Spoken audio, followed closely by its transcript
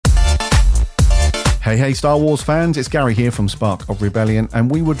Hey Star Wars fans, it's Gary here from Spark of Rebellion,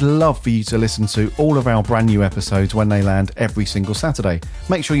 and we would love for you to listen to all of our brand new episodes when they land every single Saturday.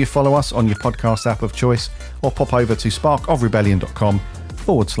 Make sure you follow us on your podcast app of choice or pop over to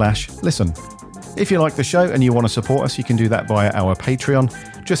sparkofrebellion.com/listen. If you like the show and you want to support us, you can do that via our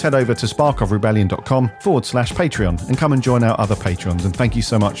Patreon. Just head over to sparkofrebellion.com/Patreon and come and join our other patrons, and thank you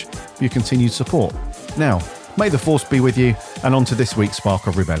so much for your continued support. Now, may the Force be with you, and on to this week's Spark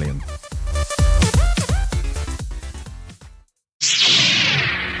of Rebellion.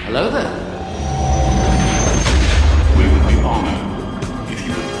 Hello there. We would be honored if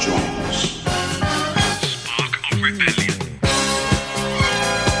you would join us. Spark of Rebellion.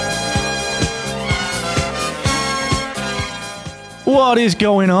 What is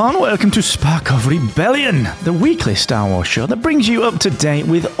going on? Welcome to Spark of Rebellion, the weekly Star Wars show that brings you up to date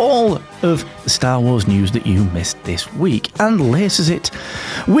with all of the Star Wars news that you missed this week and laces it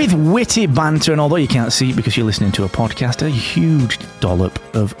with witty banter. And although you can't see it because you're listening to a podcast, a huge dollop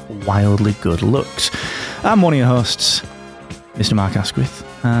of wildly good looks. I'm one of your hosts, Mr. Mark Asquith,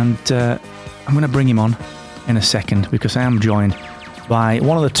 and I'm going to bring him on in a second because I am joined by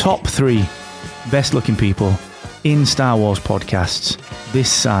one of the top 3 best looking people in Star Wars podcasts this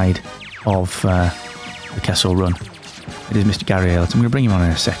side of the Kessel Run. It is Mr. Gary Aylett. I'm going to bring him on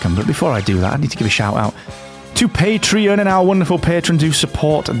in a second, but before I do that, I need to give a shout out to Patreon and our wonderful patrons who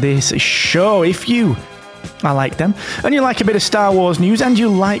support this show. If you are like them and you like a bit of Star Wars news and you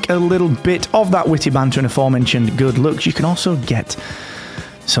like a little bit of that witty banter and aforementioned good looks, you can also get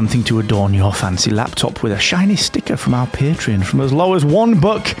something to adorn your fancy laptop with a shiny sticker from our Patreon from as low as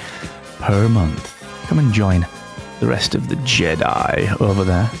 $1 per month. Come and join the rest of the Jedi over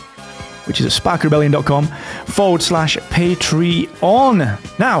there, which is at sparkrebellion.com/Patreon.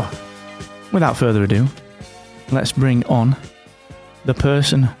 Now, without further ado, let's bring on the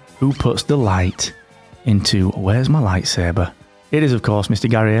person who puts the light into where's my lightsaber. It is, of course, Mr.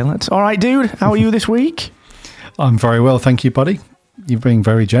 Gary Aylett. All right, dude, how are you this week? I'm very well, thank you, buddy. You're being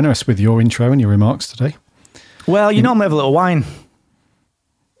very generous with your intro and your remarks today. Well, you normally have a little wine.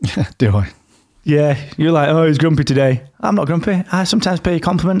 Do I? Yeah, you're like, oh, he's grumpy today. I'm not grumpy. I sometimes pay you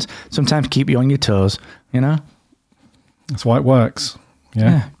compliments, sometimes keep you on your toes, you know? That's why it works.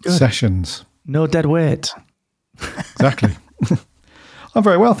 Yeah, good. Sessions. No dead weight. Exactly. I'm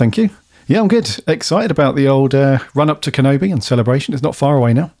very well, thank you. Yeah, I'm good. Excited about the old run up to Kenobi and celebration. It's not far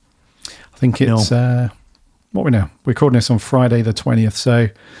away now. I think it's, what are we now? We're recording this on Friday the 20th, so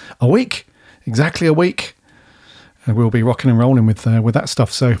a week, exactly a week. And we'll be rocking and rolling with that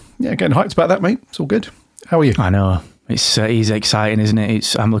stuff. So, yeah, getting hyped about that, mate. It's all good. How are you? I know. It's exciting, isn't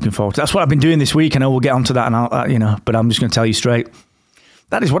it? I'm looking forward to it. That's what I've been doing this week. I know we'll get onto that, and but I'm just going to tell you straight.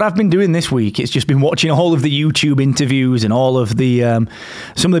 That is what I've been doing this week. It's just been watching all of the YouTube interviews and all of the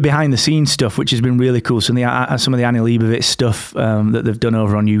some of the behind-the-scenes stuff, which has been really cool. Some of the Annie Leibovitz stuff that they've done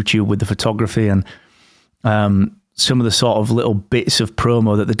over on YouTube with the photography and some of the sort of little bits of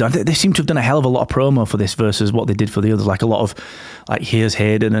promo that they've done. They seem to have done a hell of a lot of promo for this versus what they did for the others. Like a lot of, like, here's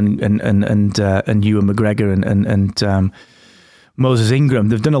Hayden and Ewan McGregor and Moses Ingram.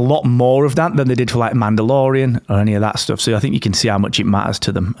 They've done a lot more of that than they did for like Mandalorian or any of that stuff. So I think you can see how much it matters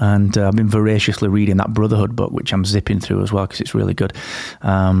to them. And I've been voraciously reading that Brotherhood book, which I'm zipping through as well because it's really good.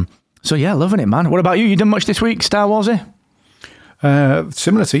 So yeah, loving it, man. What about you? You done much this week, Star Warsy?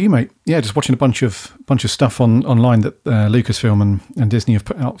 Similar to you, mate. Yeah, just watching a bunch of stuff online that Lucasfilm and Disney have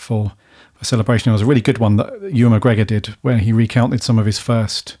put out for Celebration. It was a really good one that Ewan McGregor did, where he recounted some of his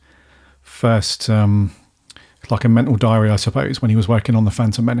first like a mental diary, I suppose, when he was working on the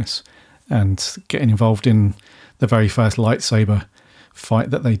Phantom Menace and getting involved in the very first lightsaber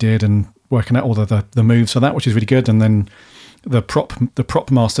fight that they did and working out all the moves for that, which is really good. And then the prop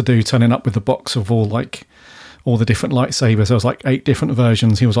master dude turning up with the box of all the different lightsabers. There was like 8 different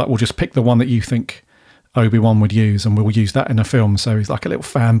versions. He was like, we'll just pick the one that you think Obi-Wan would use and we'll use that in a film. So he's like a little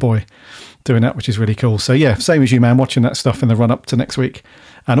fanboy doing that, which is really cool. So yeah, same as you, man, watching that stuff in the run up to next week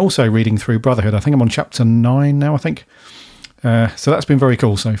and also reading through Brotherhood. I think I'm on chapter 9 now, I think. So that's been very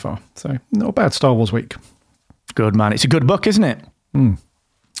cool so far. So not a bad Star Wars week. Good, man. It's a good book, isn't it?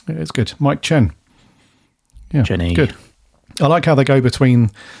 It's good. Mike Chen. Yeah, Jenny. Good. I like how they go between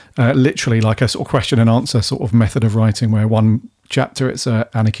literally like a sort of question and answer sort of method of writing, where one chapter it's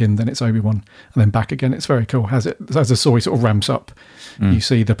Anakin, then it's Obi-Wan, and then back again. It's very cool. As the story sort of ramps up, you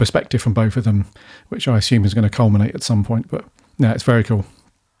see the perspective from both of them, which I assume is going to culminate at some point. But yeah, it's very cool.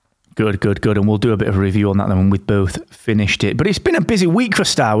 Good. And we'll do a bit of a review on that then when we've both finished it. But it's been a busy week for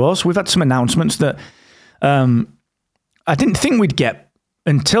Star Wars. We've had some announcements that I didn't think we'd get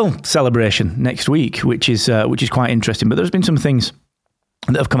until Celebration next week, which is quite interesting. But there's been some things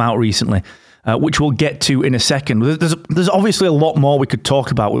that have come out recently which we'll get to in a second. There's obviously a lot more we could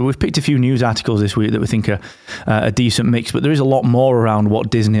talk about. We've picked a few news articles this week that we think are a decent mix, but there is a lot more around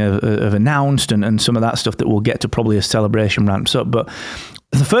what Disney have announced and some of that stuff that we'll get to probably as Celebration ramps up. But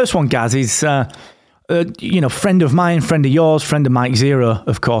the first one, Gaz, is friend of mine, friend of yours, friend of Mike Zero,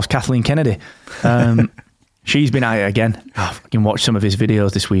 of course, Kathleen Kennedy. She's been at it again. I can watch some of his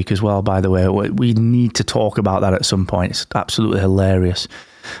videos this week as well, by the way. We need to talk about that at some point. It's absolutely hilarious.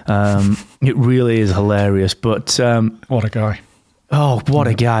 It really is hilarious. But what a guy. Oh, what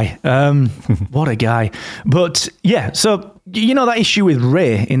a guy. What a guy. But yeah, so you know that issue with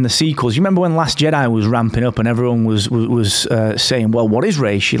Rey in the sequels. You remember when Last Jedi was ramping up and everyone was saying, well, what is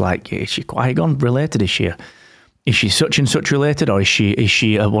Rey? Is she like, is she Qui-Gon related? Is she such and such related, or is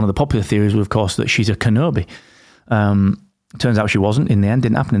she one of the popular theories, of course, that she's a Kenobi? Turns out she wasn't in the end,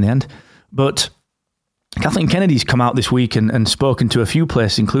 didn't happen in the end. But Kathleen Kennedy's come out this week and spoken to a few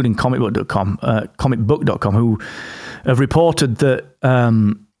places, including comicbook.com, who have reported that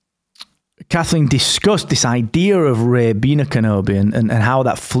Kathleen discussed this idea of Rey being a Kenobi and how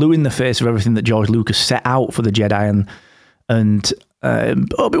that flew in the face of everything that George Lucas set out for the Jedi and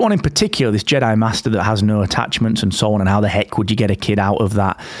Obi-Wan in particular, this Jedi Master that has no attachments and so on, and how the heck would you get a kid out of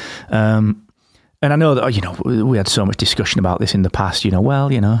that? And I know that, we had so much discussion about this in the past, it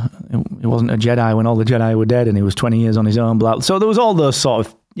wasn't a Jedi when all the Jedi were dead and he was 20 years on his own. So there was all those sort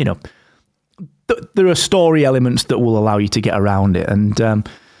of, there are story elements that will allow you to get around it. And I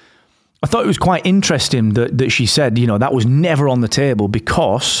thought it was quite interesting that she said, that was never on the table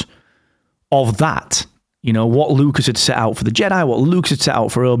because of that. What Lucas had set out for the Jedi, what Lucas had set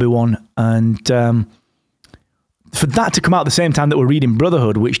out for Obi-Wan, and for that to come out at the same time that we're reading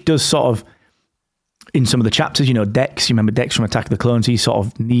Brotherhood, which does sort of, in some of the chapters, Dex, you remember Dex from Attack of the Clones, he sort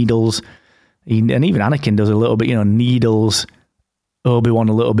of needles, and even Anakin does a little bit, needles Obi-Wan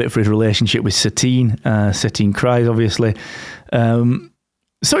a little bit for his relationship with Satine. Satine cries, obviously.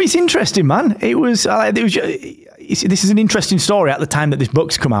 So it's interesting, man. This is an interesting story at the time that this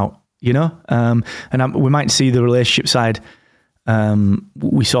book's come out. And we might see the relationship side.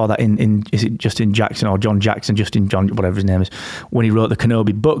 We saw that in is it Justin Jackson or John Jackson, Justin John, whatever his name is, when he wrote the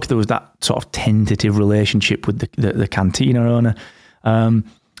Kenobi book, there was that sort of tentative relationship with the Cantina owner.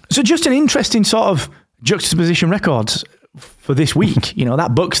 So just an interesting sort of juxtaposition records for this week.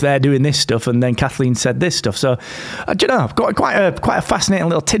 That book's there doing this stuff, and then Kathleen said this stuff. So I don't know, I've got quite a fascinating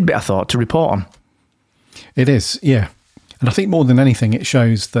little tidbit, I thought, to report on. It is, yeah. And I think more than anything, it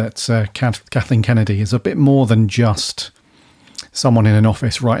shows that Kathleen Kennedy is a bit more than just someone in an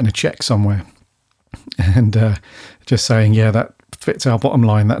office writing a check somewhere and just saying, yeah, that fits our bottom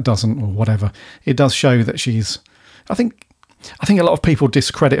line, that doesn't, or whatever. It does show that she's... I think a lot of people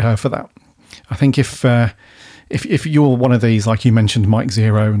discredit her for that. I think if you're one of these, like you mentioned, Mike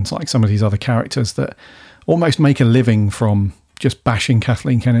Zero and like some of these other characters that almost make a living from just bashing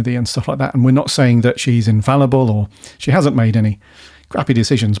Kathleen Kennedy and stuff like that. And we're not saying that she's infallible or she hasn't made any crappy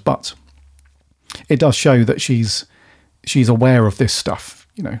decisions, but it does show that she's aware of this stuff.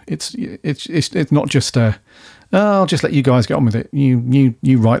 It's not just I'll just let you guys get on with it.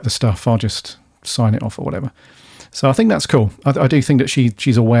 You write the stuff. I'll just sign it off or whatever. So I think that's cool. I do think that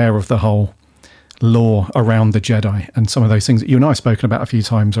she's aware of the whole lore around the Jedi and some of those things that you and I have spoken about a few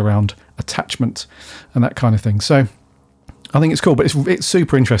times around attachment and that kind of thing. So I think it's cool, but it's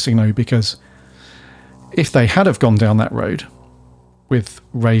super interesting though, because if they had have gone down that road with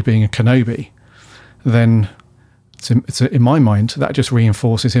Rey being a Kenobi, then it's in my mind, that just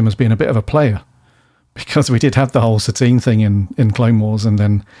reinforces him as being a bit of a player, because we did have the whole Satine thing in Clone Wars, and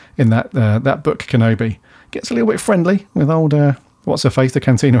then in that book, Kenobi gets a little bit friendly with old, what's her face, the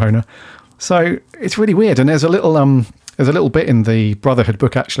Cantina owner. So it's really weird. And there's a little bit in the Brotherhood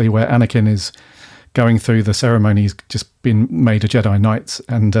book actually where Anakin is going through the ceremony. He's just been made a Jedi Knight,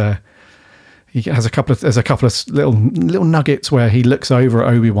 and he has there's a couple of little nuggets where he looks over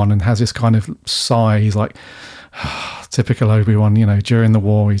at Obi-Wan and has this kind of sigh. He's like, typical Obi-Wan, during the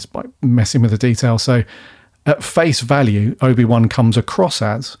war, he's like messing with the details. So at face value, Obi-Wan comes across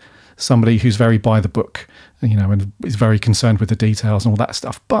as somebody who's very by the book, and is very concerned with the details and all that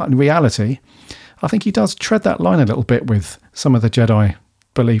stuff. But in reality, I think he does tread that line a little bit with some of the Jedi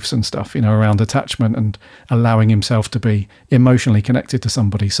beliefs and stuff, around attachment and allowing himself to be emotionally connected to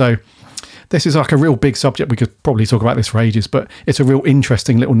somebody. So this is like a real big subject. We could probably talk about this for ages, but it's a real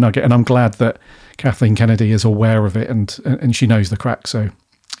interesting little nugget, and I'm glad that Kathleen Kennedy is aware of it and she knows the crack. So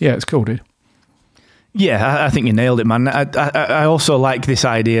yeah, it's cool, dude. Yeah, I think you nailed it, man. I also like this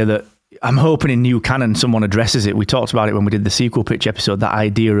idea that I'm hoping in new canon someone addresses it. We talked about it when we did the sequel pitch episode, that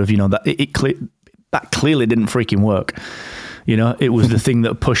idea of, that that clearly didn't freaking work. You know, it was the thing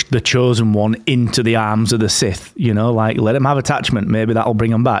that pushed the Chosen One into the arms of the Sith. You know, like, let them have attachment. Maybe that'll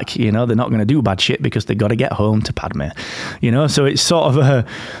bring them back. You know, they're not going to do bad shit because they got to get home to Padme. You know, so it's sort of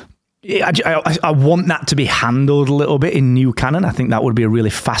I want that to be handled a little bit in new canon. I think that would be a really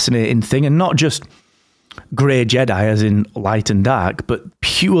fascinating thing, and not just grey Jedi as in light and dark, but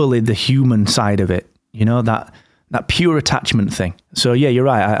purely the human side of it. You know, that pure attachment thing. So yeah, you're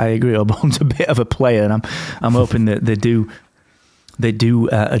right. I agree. Obi-Wan's a bit of a player, and I'm hoping that they do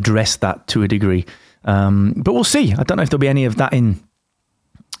address that to a degree. But we'll see. I don't know if there'll be any of that in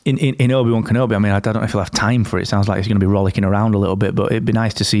Obi-Wan Kenobi. I mean, I don't know if he'll have time for it. It sounds like he's going to be rollicking around a little bit, but it'd be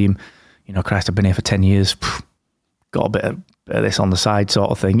nice to see him. You know, Christ, I've been here for 10 years. Got a bit of this on the side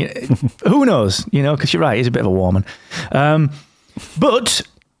sort of thing. Who knows? You know, because you're right. He's a bit of a warman. But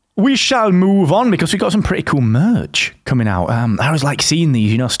we shall move on because we've got some pretty cool merch coming out. I always like seeing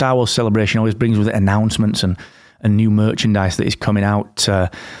these. You know, Star Wars Celebration always brings with it announcements and new merchandise that is coming out,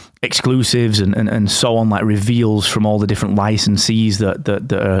 exclusives and so on, like reveals from all the different licensees that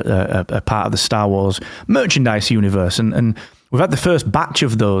are part of the Star Wars merchandise universe. And we've had the first batch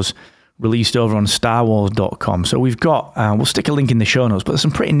of those released over on StarWars.com. So we've got, we'll stick a link in the show notes, but there's some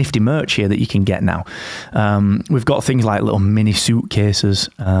pretty nifty merch here that you can get now. We've got things like little mini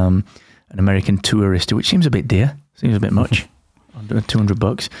suitcases, an American Tourister, which seems a bit dear, seems a bit much, under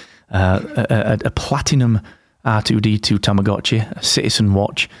 $200. A platinum R2-D2 Tamagotchi, a Citizen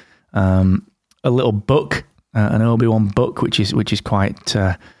watch, a little book, an Obi-Wan book, which is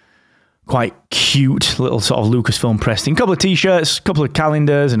quite cute, little sort of Lucasfilm press thing. A couple of t-shirts, a couple of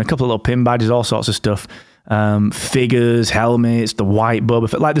calendars, and a couple of little pin badges, all sorts of stuff. Figures, helmets, the white Boba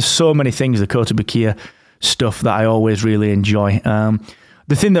Fett. Like, there's so many things, the Kota Bakir stuff that I always really enjoy.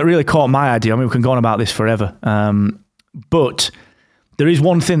 The thing that really caught my eye, I mean, we can go on about this forever, but there is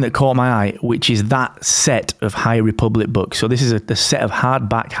one thing that caught my eye, which is that set of High Republic books. So this is a set of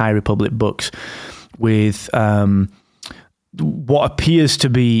hardback High Republic books with what appears to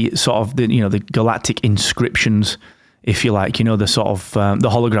be sort of the galactic inscriptions, if you like, the sort of the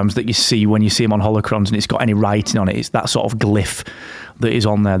holograms that you see when you see them on holocrons, and it's got any writing on it. It's that sort of glyph that is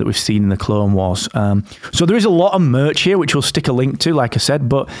on there that we've seen in the Clone Wars. So there is a lot of merch here, which we'll stick a link to, like I said,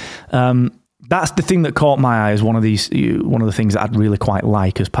 but that's the thing that caught my eye as one of the things that I'd really quite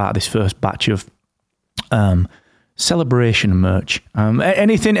like as part of this first batch of celebration merch.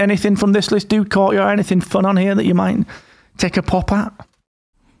 Anything from this list, dude, caught you? Anything fun on here that you might take a pop at?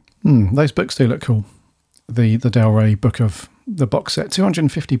 Those books do look cool. The Del Rey book of the box set,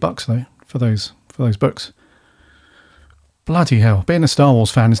 $250 though for those books. Bloody hell! Being a Star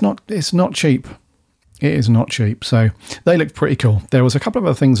Wars fan it's not cheap. It is not cheap. So they look pretty cool. There was a couple of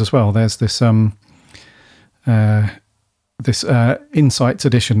other things as well. There's this Insights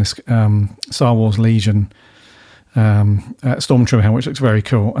edition, this Star Wars Legion Stormtrooper helmet, which looks very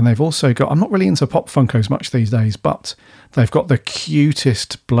cool. And they've also got, I'm not really into Pop Funkos much these days, but they've got the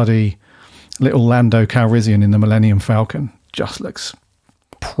cutest bloody little Lando Calrissian in the Millennium Falcon. Just looks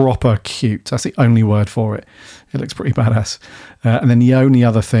proper cute. That's the only word for it. It looks pretty badass. And then the only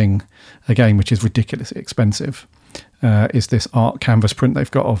other thing, again, which is ridiculously expensive, is this art canvas print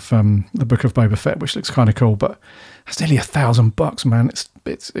they've got of the Book of Boba Fett, which looks kind of cool, but it's nearly $1,000, man.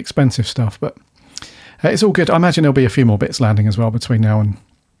 It's expensive stuff, but it's all good. I imagine there'll be a few more bits landing as well between now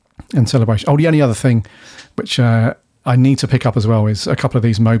and Celebration. Oh, the only other thing which I need to pick up as well is a couple of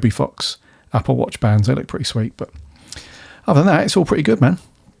these Moby Fox Apple Watch bands. They look pretty sweet, but other than that, it's all pretty good, man.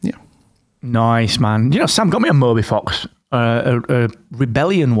 Yeah. Nice, man. Sam got me a Moby Fox, a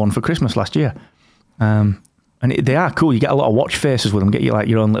Rebellion one for Christmas last year. And they are cool. You get a lot of watch faces with them. Get you like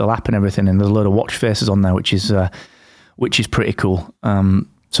your own little app and everything, and there's a load of watch faces on there, which is pretty cool.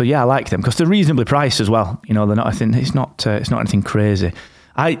 So yeah, I like them because they're reasonably priced as well. They're not. I think it's not anything crazy.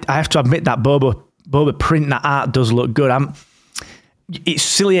 I have to admit that Boba print, that art does look good. It's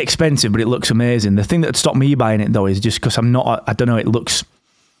silly expensive, but it looks amazing. The thing that stopped me buying it though is just because I don't know. It looks.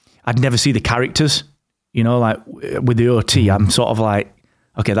 I'd never see the characters. Like with the OT, I'm sort of like,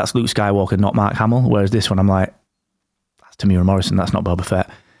 okay, that's Luke Skywalker, not Mark Hamill. Whereas this one, I'm like, that's Tamira Morrison, that's not Boba Fett.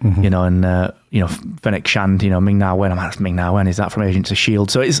 Mm-hmm. Fennec Shand, Ming-Na Wen. I'm like, that's Ming-Na Wen. Is that from Agents of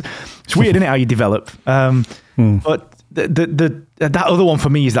S.H.I.E.L.D.? So it's weird, isn't it, how you develop? But that other one for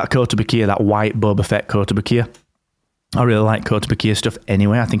me is that Kota Bakir, that white Boba Fett Kota Bakir. I really like Kota Bakir stuff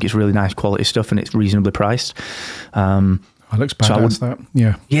anyway. I think it's really nice quality stuff and it's reasonably priced. It looks badass, that.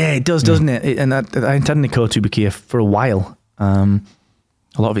 Yeah. Yeah, it does, doesn't it? And I intended the Kota Bakir for a while. A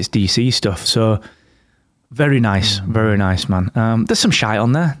lot of it's DC stuff. So very nice, man. There's some shite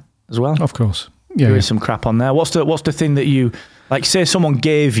on there as well. Of course. Yeah. There is some crap on there. What's the thing that you, like, say someone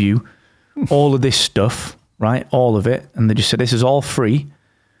gave you all of this stuff, right? All of it. And they just said, this is all free,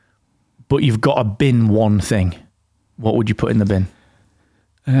 but you've got to bin one thing. What would you put in the bin?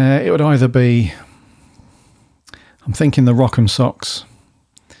 It would either be, I'm thinking the Rock'em socks.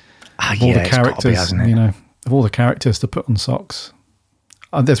 Of all the characters, hasn't it? you know, of all the characters to put on socks.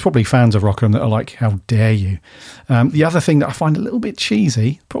 There's probably fans of Rock'em that are like, how dare you? The other thing that I find a little bit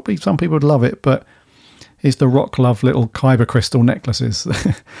cheesy, probably some people would love it, but is the Rock Love little kyber crystal necklaces.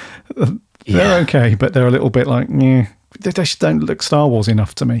 They're okay, but they're a little bit like, yeah, they just don't look Star Wars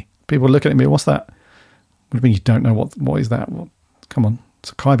enough to me. People look at me, what's that? What do you mean you don't know what is that? Well, come on,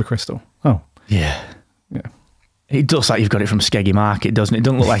 it's a kyber crystal. Oh. Yeah. Yeah. It looks like you've got it from Skeggy Market, doesn't it? It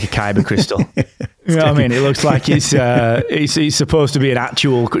doesn't look like a kyber crystal. You know what I mean? It looks like it's supposed to be an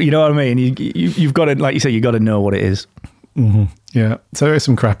actual, you know what I mean? You've got to, like you say, you've got to know what it is. Mm-hmm. Yeah. So there is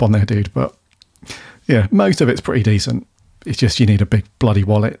some crap on there, dude, but yeah, most of it's pretty decent. It's just you need a big bloody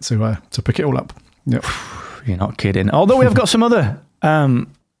wallet to pick it all up. Yep. You're not kidding. Although we have got some other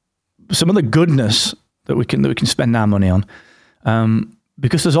goodness that we can spend our money on,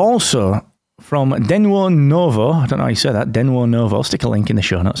 because there's also from Denwo Novo. I don't know how you say that. Denwo Novo. I'll stick a link in the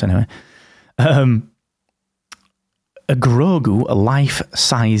show notes anyway. A Grogu, a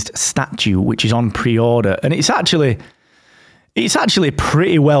life-sized statue, which is on pre-order, and it's actually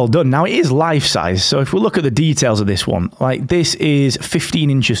pretty well done. Now, it is life-size, so if we look at the details of this one, like this is 15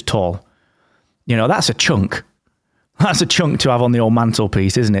 inches tall. You know, that's a chunk. That's a chunk to have on the old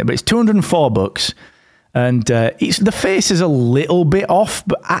mantelpiece, isn't it? But it's $204, and the face is a little bit off,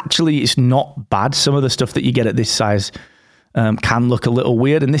 but actually it's not bad. Some of the stuff that you get at this size can look a little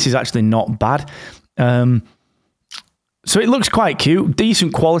weird, and this is actually not bad. So it looks quite cute,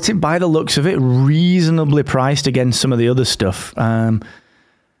 decent quality by the looks of it, reasonably priced against some of the other stuff. But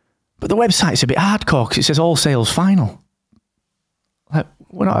the website's a bit hardcore because it says all sales final. Like,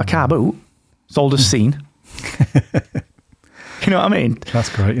 we're not a car boot. Sold as seen. You know what I mean? That's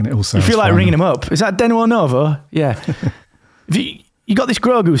great. And it all sounds you feel like final. ringing him up. Is that Denwo Novo? Yeah. you got this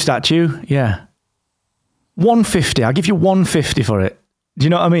Grogu statue? Yeah. 150. I'll give you 150 for it. Do you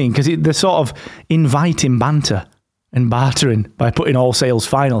know what I mean? Because they're sort of inviting banter and bartering by putting all sales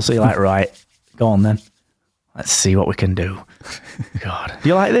final. So you're like, right, go on then. Let's see what we can do. God. Do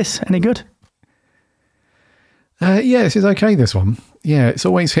you like this? Any good? Yeah, this is okay, this one. Yeah, it's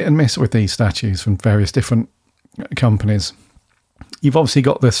always hit and miss with these statues from various different companies. You've obviously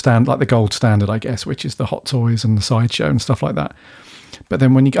got the gold standard, I guess, which is the Hot Toys and the Sideshow and stuff like that. But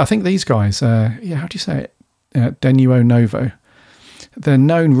then I think these guys, how do you say it? Denwo Novo. They're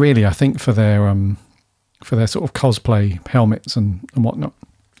known really, I think, for their sort of cosplay helmets and whatnot.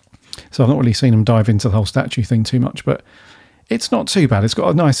 So I've not really seen them dive into the whole statue thing too much, but it's not too bad. It's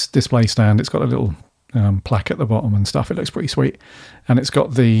got a nice display stand. It's got a little plaque at the bottom and stuff. It looks pretty sweet. And it's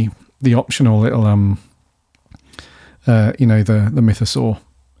got the optional little, the Mythosaur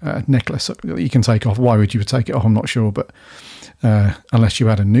necklace that you can take off. Why would you take it off? I'm not sure, but unless you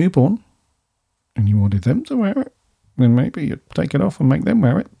had a newborn and you wanted them to wear it, then maybe you'd take it off and make them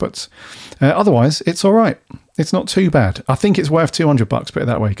wear it. But otherwise, it's all right. It's not too bad. I think it's worth $200, put it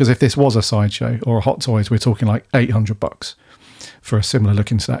that way, because if this was a Sideshow or a Hot Toys, we're talking like $800 for a similar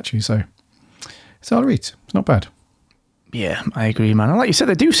looking statue. So it's all right. It's not bad. Yeah, I agree, man. And like you said,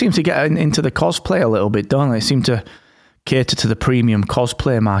 they do seem to get into the cosplay a little bit, don't they? They seem to cater to the premium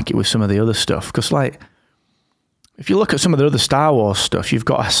cosplay market with some of the other stuff. Because, like, if you look at some of the other Star Wars stuff, you've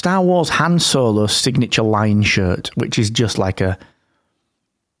got a Star Wars Han Solo signature line shirt, which is just like a,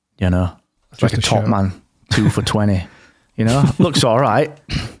 it's like a Top Man 2 for 20. Looks all right.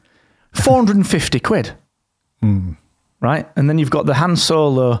 450 quid. Right? And then you've got the Han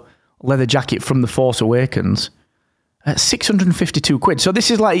Solo leather jacket from The Force Awakens at 652 quid. So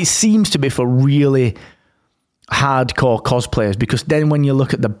this is like, it seems to be for really hardcore cosplayers, because then when you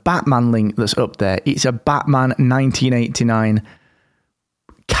look at the Batman link that's up there, it's a Batman 1989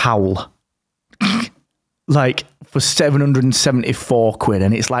 cowl. Like for 774 quid.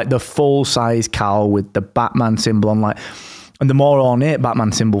 And it's like the full size cowl with the Batman symbol on, like, and the more ornate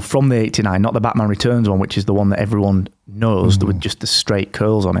Batman symbol from the 89, not the Batman Returns one, which is the one that everyone knows with just the straight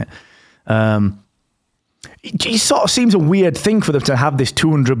curls on it. It sort of seems a weird thing for them to have this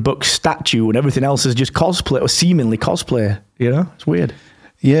 $200 statue and everything else is just cosplay or seemingly cosplay. It's weird.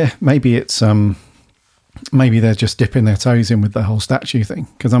 Yeah, maybe it's maybe they're just dipping their toes in with the whole statue thing,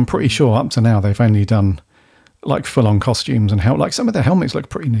 because I'm pretty sure up to now they've only done like full-on costumes and like some of their helmets look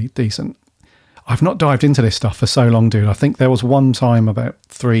pretty decent. I've not dived into this stuff for so long, dude. I think there was one time about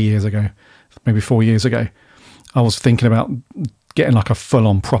 3 years ago, maybe 4 years ago, I was thinking about getting like a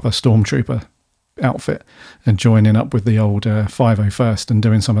full-on proper Stormtrooper outfit and joining up with the old 501st and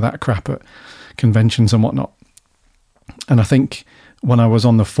doing some of that crap at conventions and whatnot. And I think when I was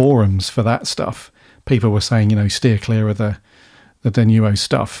on the forums for that stuff, people were saying, steer clear of the Denuo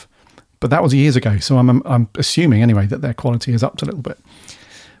stuff. But that was years ago, so I'm assuming anyway that their quality is upped a little bit.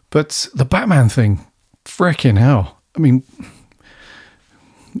 But the Batman thing, frickin' hell. I mean,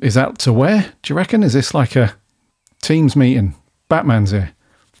 is that to wear, do you reckon? Is this like a Teams meeting? Batman's here.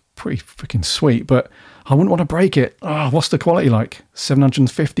 Pretty freaking sweet, but I wouldn't want to break it. Oh, what's the quality like?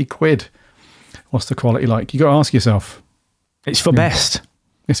 750 quid. What's the quality like? You got to ask yourself. It's for best.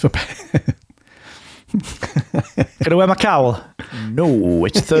 It's for best. Can I wear my cowl? No,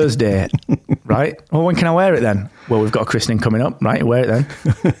 it's Thursday. Right? Well, when can I wear it then? Well, we've got a christening coming up, right? Wear it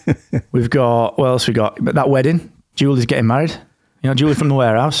then. We've got, what else we got? That wedding. Julie's getting married. Julie from the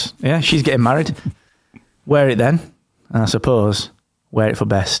warehouse. Yeah, she's getting married. Wear it then. And I suppose, wear it for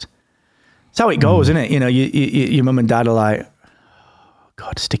best. That's how it goes, isn't it? Your mum and dad are like, oh,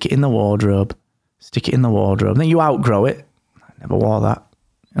 God, stick it in the wardrobe. Stick it in the wardrobe. And then you outgrow it. I never wore that.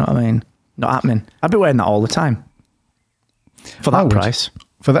 You know what I mean? Not happening. I'd be wearing that all the time. For that price.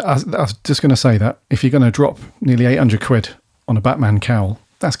 For that, I was just going to say that if you're going to drop nearly 800 quid on a Batman cowl,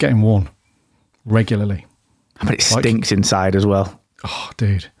 that's getting worn regularly. But it stinks inside as well. Oh,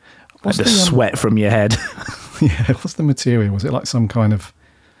 dude. What's the sweat from your head? Yeah, what's the material? Was it like some kind of...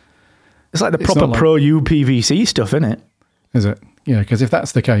 It's like the proper Pro UPVC stuff, isn't it? Is it? Yeah, because if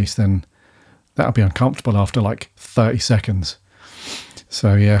that's the case, then that'll be uncomfortable after like 30 seconds.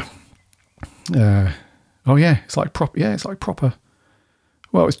 So, yeah. Oh, yeah, it's like proper. Yeah, it's like proper.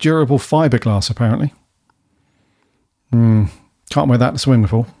 Well, it's durable fiberglass, apparently. Can't wear that to the swimming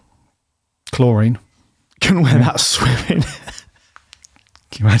pool. Chlorine. Couldn't wear that swimming.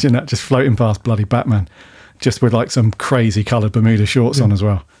 Can you imagine that just floating past bloody Batman, just with like some crazy coloured Bermuda shorts on as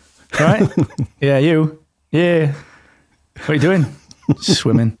well? Right? Yeah, you. Yeah. What are you doing?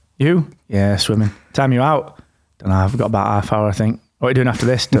 Swimming. You? Yeah, swimming. Time you out? Don't know. I've got about half hour, I think. What are you doing after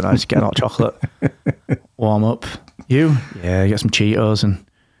this? Don't know. Just get a hot chocolate. Warm up. You? Yeah, get some Cheetos and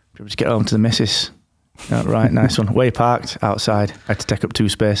just get home to the missus. Yeah, right, nice one. Where you parked? Outside. I had to take up 2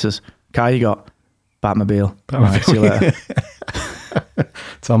 spaces. Car you got? Batmobile. Right, see you later.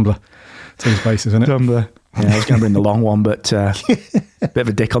 Tumbler. 2 spaces, isn't it? Tumbler. Yeah, I was going to bring the long one, but bit of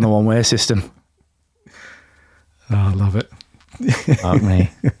a dick on the one-way system. Oh, I love it. Fuck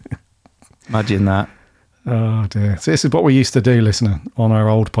me. Imagine that. Oh, dear. So this is what we used to do, listener, on our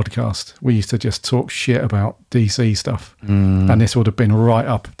old podcast. We used to just talk shit about DC stuff. And this would have been right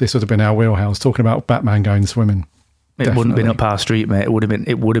up. This would have been our wheelhouse, talking about Batman going swimming. It wouldn't have been up our street, mate. It would have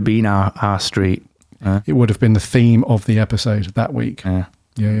been our street. It would have been the theme of the episode that week.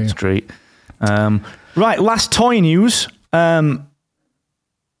 Yeah. Street. Right, last toy news.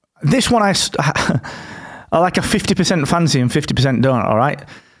 This one I like a 50% fancy and 50% don't, all right?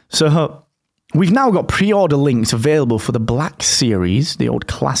 So we've now got pre-order links available for the Black Series, the old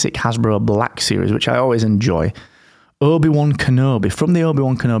classic Hasbro Black Series, which I always enjoy. Obi-Wan Kenobi, from the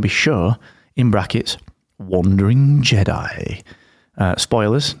Obi-Wan Kenobi show, in brackets, Wandering Jedi.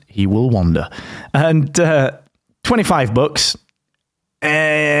 Spoilers, he will wander. And $25.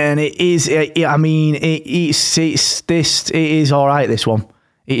 And it is, it is all right, this one.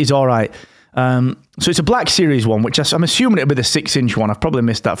 It is all right. So it's a Black Series one, which I'm assuming it'll be the 6-inch one. I've probably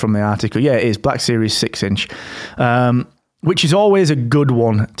missed that from the article. Yeah, it is Black Series 6-inch, which is always a good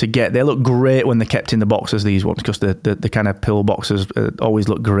one to get. They look great when they're kept in the boxes, these ones, because the kind of pill boxes always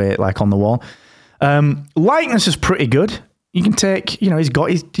look great, like on the wall. Likeness is pretty good. You can take, he's got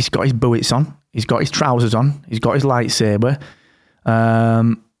his boots on, he's got his trousers on, he's got his lightsaber.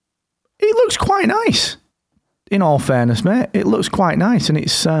 It looks quite nice. In all fairness, mate, it looks quite nice, and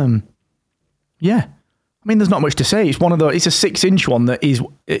it's yeah. I mean, there's not much to say. It's one of those. It's a 6-inch one that is, for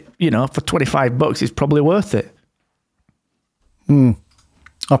 $25, it's probably worth it.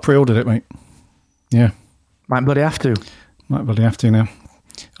 I pre-ordered it, mate. Yeah, might bloody have to. Might bloody have to now.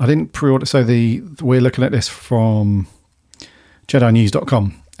 I didn't pre-order. So we're looking at this from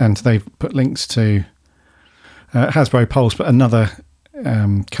JediNews.com, and they've put links to Hasbro Pulse, but another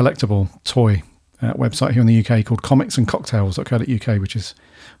collectible toy website here in the UK called comicsandcocktails.co.uk, which is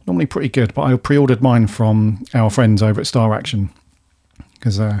normally pretty good. But I pre-ordered mine from our friends over at Star Action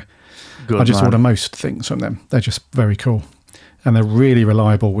because I just order most things from them. They're just very cool, and they're really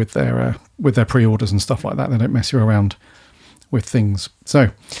reliable with their pre-orders and stuff like that. They don't mess you around with things.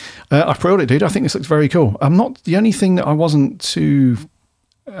 So I pre-ordered it, dude. I think this looks very cool. I'm not the only thing that I wasn't too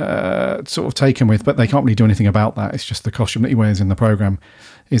sort of taken with, but they can't really do anything about that. It's just the costume that he wears in the program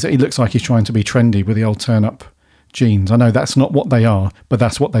is that he looks like he's trying to be trendy with the old turn-up jeans. I know that's not what they are, but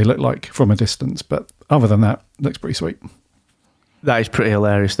that's what they look like from a distance. But other than that, it looks pretty sweet. That is pretty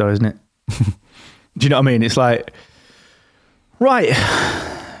hilarious though, isn't it? Do you know what I mean? It's like, right,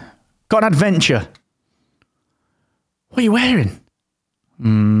 got an adventure. What are you wearing?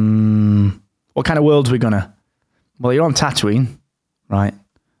 What kind of world's we gonna? Well, you're on Tatooine, right?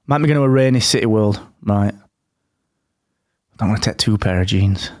 Might be going to a rainy city world, right? I don't want to take 2 pair of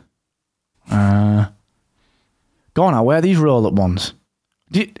jeans. Go on, I'll wear these roll-up ones.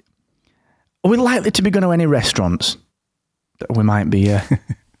 Are we likely to be going to any restaurants? We might be,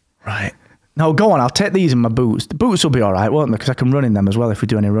 right. No, go on, I'll take these in my boots. The boots will be all right, won't they? Because I can run in them as well if we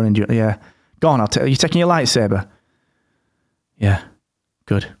do any running. Yeah. Go on, are you taking your lightsaber? Yeah,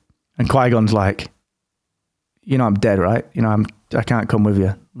 good. And Qui-Gon's like, you know I'm dead, right? You know, I can't come with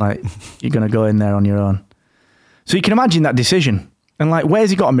you. Like, you're going to go in there on your own. So you can imagine that decision. And like, where's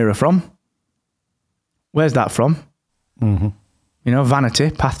he got a mirror from? Where's that from? Mm-hmm. You know,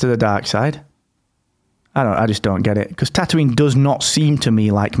 vanity, path to the dark side. I just don't get it. Because Tatooine does not seem to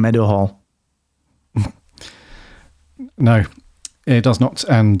me like Meadowhall. No, it does not.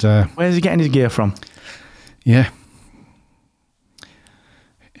 And where's he getting his gear from? Yeah.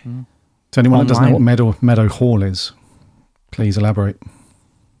 To anyone that doesn't know what Meadow Hall is, please elaborate.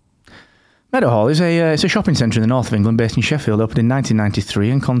 Meadowhall is it's a shopping centre in the north of England based in Sheffield, opened in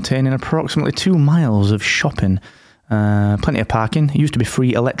 1993 and containing approximately 2 miles of shopping. Plenty of parking. It used to be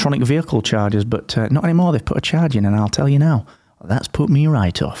free electronic vehicle charges, but not anymore. They've put a charge in, and I'll tell you now, that's put me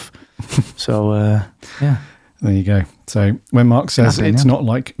right off. So, yeah. There you go. So when Mark says it's not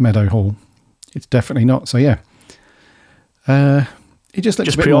like Meadowhall, it's definitely not. So, yeah. It just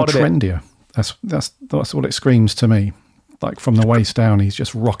looks a bit more trendier. That's what it screams to me. Like from the waist down, he's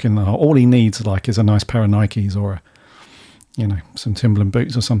just rocking the whole. All he needs, like, is a nice pair of Nikes or, some Timberland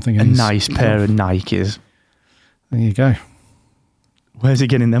boots or something. A nice pair of Nikes. There you go. Where's he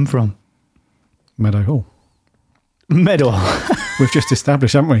getting them from? Meadowhall. Meadowhall. We've just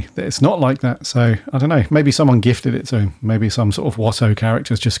established, haven't we, that it's not like that. So I don't know. Maybe someone gifted it to him. Maybe some sort of Watto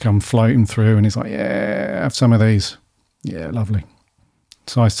character's just come floating through, and he's like, "Yeah, have some of these. Yeah, lovely.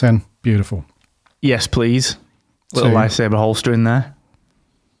 Size 10, beautiful. Yes, please." Little lightsaber holster in there.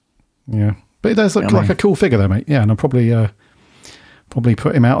 Yeah, but it does look like a cool figure, though, mate. Yeah, and I'll probably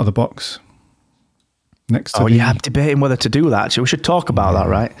put him out of the box next to. I'm debating whether to do that. So we should talk about that,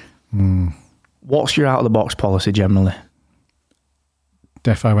 right? Mm. What's your out of the box policy generally?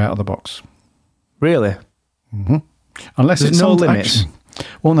 Defo out of the box. Really? Mm-hmm. Unless there's it's no limits.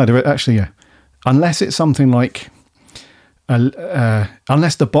 Well, no, there actually, yeah. Unless it's something like.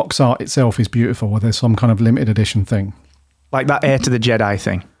 Unless the box art itself is beautiful, or there's some kind of limited edition thing. Like that Heir to the Jedi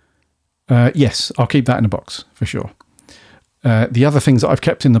thing? Yes, I'll keep that in a box, for sure. The other things that I've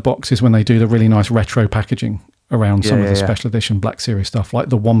kept in the box is when they do the really nice retro packaging around some of the special edition Black Series stuff, like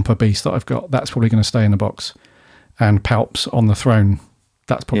the Wampa Beast that I've got. That's probably going to stay in the box. And Palps on the throne,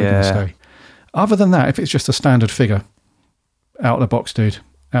 that's probably going to stay. Other than that, if it's just a standard figure, out of the box, dude,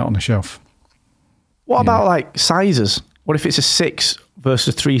 out on the shelf. What about like sizes? What if it's a 6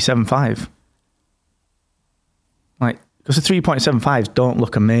 versus 3.75? Like, because the 3.75s don't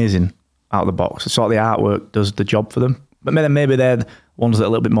look amazing out of the box. It's sort of the artwork does the job for them. But maybe they're the ones that are a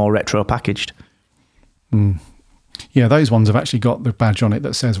little bit more retro packaged. Mm. Yeah, those ones have actually got the badge on it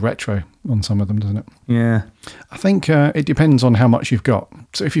that says retro on some of them, doesn't it? Yeah. I think it depends on how much you've got.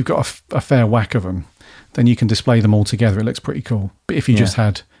 So if you've got a fair whack of them, then you can display them all together. It looks pretty cool. But if you just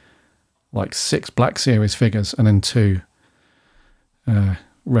had like 6 Black Series figures and then 2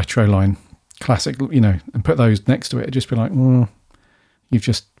 retro line classic, and put those next to it, it'd just be like, you've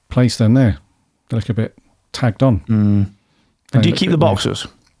just placed them there. They look a bit tagged on. And do you keep the boxes?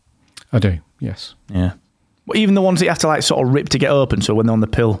 I do, yes. Yeah. Well, even the ones that you have to like sort of rip to get open, so when they're on the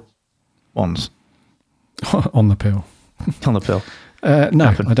pill ones? On the pill. On the pill.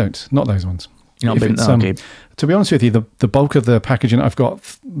 No, I don't. Not those ones. You're not okay. To be honest with you, the bulk of the packaging I've got,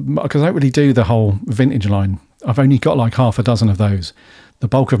 because I don't really do the whole vintage line, I've only got like half a dozen of those. The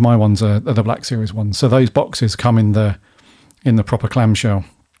bulk of my ones are the Black Series ones. So those boxes come in the proper clamshell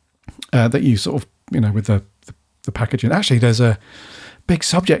that you sort of, with the packaging. Actually, there's a big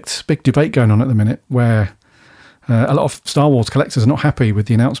debate going on at the minute where a lot of Star Wars collectors are not happy with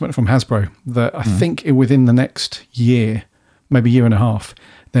the announcement from Hasbro that I think within the next year, maybe year and a half,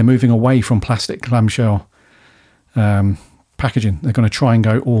 they're moving away from plastic clamshell packaging. They're going to try and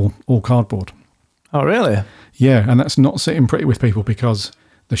go all cardboard. Oh, really? Yeah, and that's not sitting pretty with people because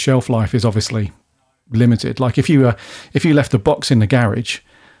the shelf life is obviously limited. Like if you left a box in the garage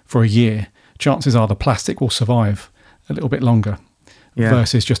for a year, chances are the plastic will survive a little bit longer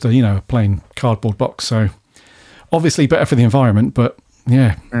versus just a plain cardboard box. So obviously better for the environment, but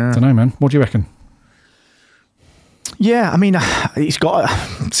I don't know, man. What do you reckon? Yeah, I mean, it's got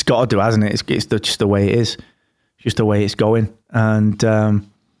to do, hasn't it? It's just the way it is. It's just the way it's going. And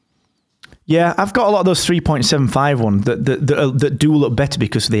yeah, I've got a lot of those 3.75 ones that do look better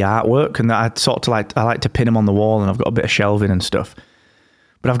because of the artwork, and that I like to pin them on the wall, and I've got a bit of shelving and stuff.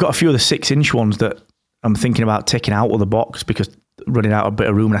 But I've got a few of the 6-inch ones that I'm thinking about taking out of the box because running out a bit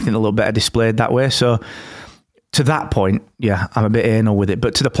of room, and I think they're a little better displayed that way. So to that point, yeah, I'm a bit anal with it.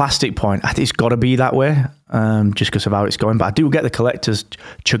 But to the plastic point, I think it's got to be that way, just because of how it's going. But I do get the collector's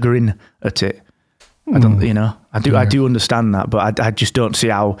chagrin at it. I don't, I do understand that, but I just don't see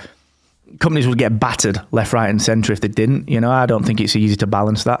how companies would get battered left, right, and centre if they didn't. I don't think it's easy to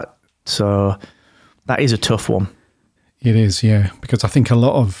balance that. So that is a tough one. It is, yeah, because I think a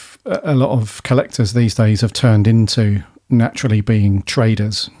lot of collectors these days have turned into naturally being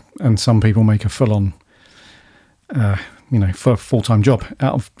traders, and some people make a full-on, full-time job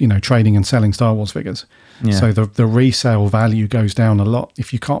out of trading and selling Star Wars figures. Yeah. So the resale value goes down a lot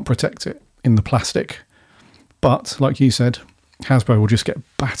if you can't protect it in the plastic. But like you said, Hasbro will just get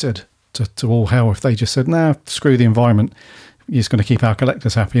battered to all hell if they just said, "Nah, screw the environment. You're just going to keep our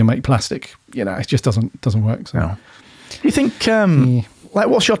collectors happy and make plastic." It just doesn't work. So. No. Do you think,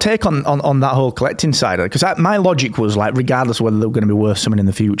 what's your take on that whole collecting side? Because my logic was like, regardless of whether they're going to be worth something in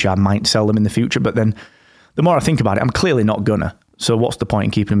the future, I might sell them in the future. But then the more I think about it, I'm clearly not gonna. So what's the point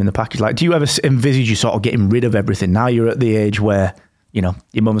in keeping them in the package? Like, do you ever envisage you sort of getting rid of everything? Now you're at the age where, your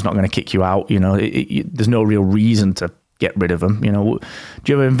mum's not going to kick you out. There's no real reason to get rid of them. Do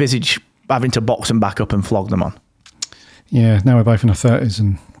you ever envisage having to box them back up and flog them on? Yeah, now we're both in our 30s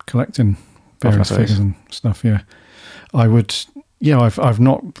and collecting various figures and stuff, yeah. I would, I've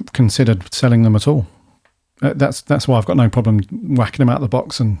not considered selling them at all. That's why I've got no problem whacking them out of the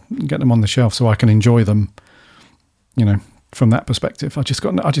box and get them on the shelf so I can enjoy them, from that perspective. I just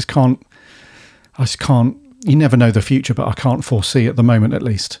can't, you never know the future, but I can't foresee at the moment, at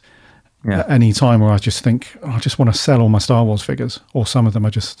least, at any time where I just think, I just want to sell all my Star Wars figures, or some of them. I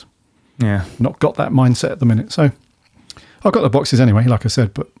just not got that mindset at the minute. So I've got the boxes anyway, like I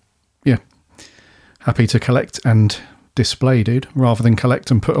said, but yeah, happy to collect and display, dude, rather than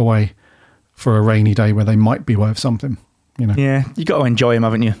collect and put away for a rainy day where they might be worth something. Yeah, you got to enjoy them,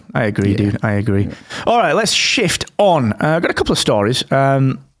 haven't you? I agree, dude. I agree. All right, let's shift on. I've got a couple of stories. We're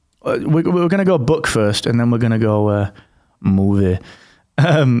going to go book first, and then we're going to go movie.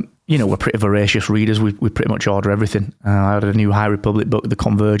 We're pretty voracious readers. We pretty much order everything. I ordered a new High Republic book, the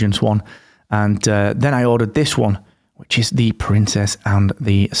Convergence one, and then I ordered this one, which is The Princess and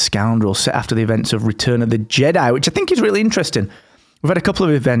the Scoundrel, set after the events of Return of the Jedi, which I think is really interesting. We've had a couple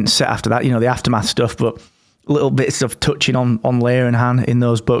of events set after that, the aftermath stuff, but little bits of touching on Leia and Han in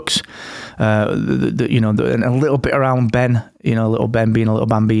those books, and a little bit around Ben, little Ben being a little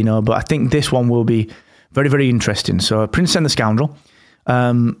bambino. But I think this one will be very, very interesting. So Princess and the Scoundrel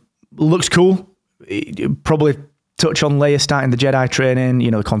looks cool. Probably touch on Leia starting the Jedi training,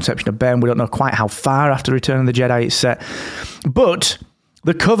 the conception of Ben. We don't know quite how far after Return of the Jedi it's set. But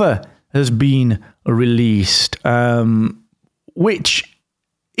the cover has been released, which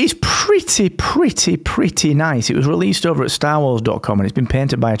is pretty nice. It was released over at StarWars.com, and it's been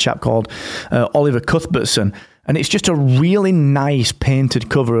painted by a chap called Oliver Cuthbertson. And it's just a really nice painted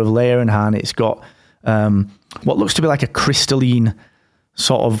cover of Leia and Han. It's got what looks to be like a crystalline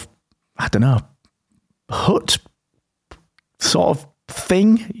sort of, hut sort of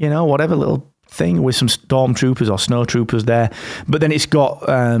thing, whatever little thing with some stormtroopers or snowtroopers there. But then it's got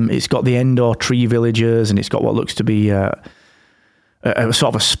the Endor tree villagers, and it's got what looks to be a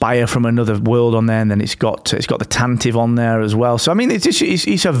sort of a spire from another world on there, and then it's got the Tantive on there as well. So I mean,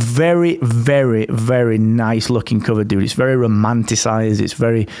 it's a very, very, very nice looking cover, dude. It's very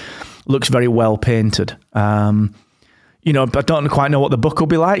romanticized. Looks very well painted. But I don't quite know what the book will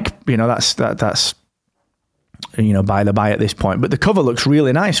be like. That's by the by at this point. But the cover looks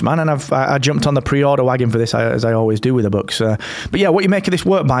really nice, man. And I jumped on the pre-order wagon for this, as I always do with the books. But yeah, what you make of this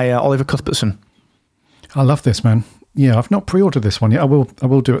work by Oliver Cuthbertson? I love this, man. Yeah, I've not pre-ordered this one yet. I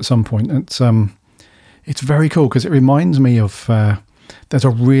will do at some point. It's very cool because it reminds me of there's a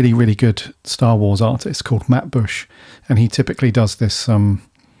really, really good Star Wars artist called Matt Bush, and he typically does this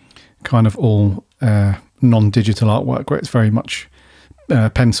kind of all non-digital artwork where it's very much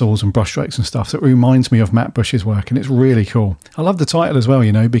pencils and brushstrokes and stuff. So it reminds me of Matt Bush's work, and it's really cool. I love the title as well,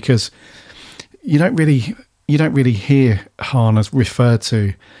 because you don't really hear Han as referred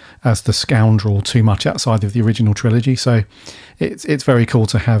to as the Scoundrel too much outside of the original trilogy. So it's very cool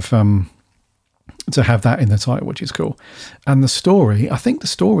to have that in the title, which is cool. And the story, I think the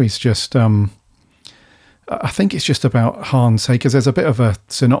story's just I think it's just about Han, say, because there's a bit of a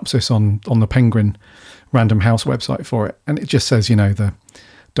synopsis on the Penguin Random House website for it, and it just says, the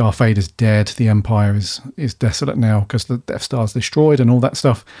Darth Vader's dead, the Empire is desolate now because the Death Star's destroyed and all that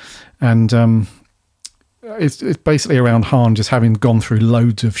stuff, and it's basically around Han just having gone through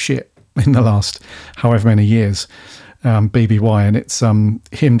loads of shit in the last however many years, BBY, and it's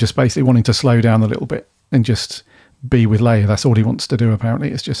him just basically wanting to slow down a little bit and just be with Leia. That's all he wants to do,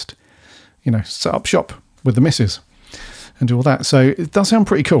 apparently. It's just, set up shop with the missus and do all that. So it does sound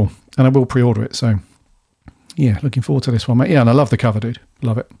pretty cool, and I will pre-order it. So yeah, looking forward to this one, mate. Yeah, and I love the cover, dude.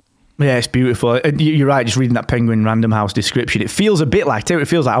 Love it. Yeah, it's beautiful. You're right, just reading that Penguin Random House description, it feels a bit like, it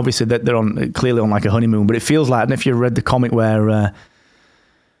feels like obviously that they're clearly on like a honeymoon, but it feels like, and if you read the comic where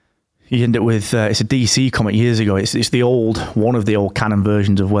you end up with, it's a DC comic years ago, it's one of the old canon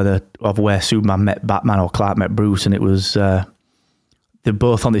versions of where Superman met Batman or Clark met Bruce, and it was, they're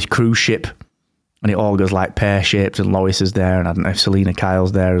both on this cruise ship, and it all goes like pear-shaped, and Lois is there, and I don't know if Selena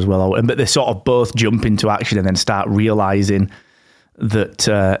Kyle's there as well. But they sort of both jump into action and then start realising that,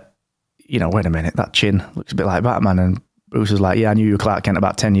 wait a minute, that chin looks a bit like Batman. And Bruce is like, yeah, I knew you were Clark Kent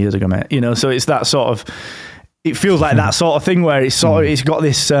about 10 years ago, mate. So it's that sort of, it feels like that sort of thing where it's sort of, it's got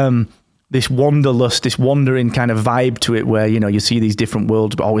this this wanderlust, this wandering kind of vibe to it where, you see these different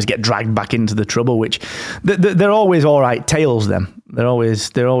worlds but always get dragged back into the trouble, which they're always all right tales, them. They're always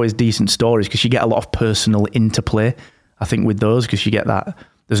decent stories because you get a lot of personal interplay, I think, with those, because you get that,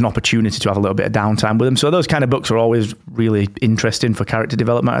 there's an opportunity to have a little bit of downtime with them. So those kind of books are always really interesting for character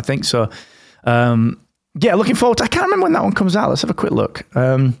development, I think. So, yeah, looking forward to, I can't remember when that one comes out. Let's have a quick look.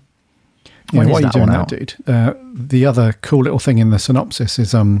 What are you doing now, dude? The other cool little thing in the synopsis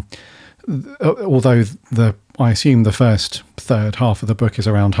is, although I assume the first third half of the book is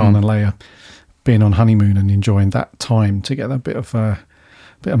around Han and Leia being on honeymoon and enjoying that time together, a bit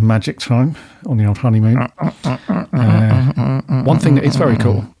of magic time on the old honeymoon. One thing that is very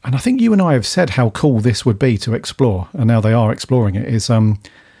cool, and I think you and I have said how cool this would be to explore, and now they are exploring it, is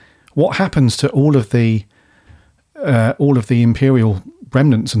what happens to all of the Imperial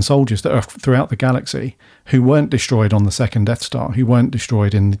remnants and soldiers that are throughout the galaxy who weren't destroyed on the second Death Star, who weren't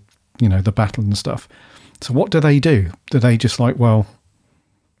destroyed in the battle and stuff. So what do? Do they just like, well,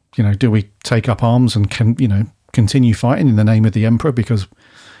 do we take up arms and continue fighting in the name of the Emperor because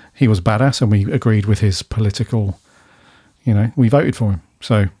he was badass and we agreed with his political, we voted for him,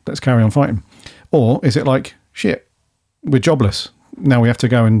 so let's carry on fighting? Or is it like, shit, we're jobless, now we have to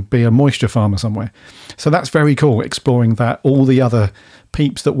go and be a moisture farmer somewhere? So that's very cool, exploring that, all the other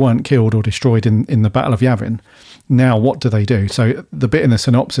peeps that weren't killed or destroyed in the Battle of Yavin. Now what do? So the bit in the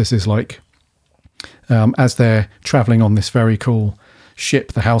synopsis is like, as they're travelling on this very cool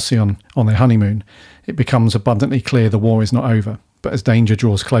ship, the Halcyon, on their honeymoon, it becomes abundantly clear the war is not over. But as danger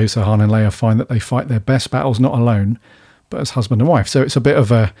draws closer, Han and Leia find that they fight their best battles not alone, but as husband and wife. So it's a bit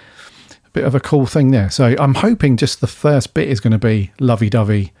of a cool thing there. So I'm hoping just the first bit is going to be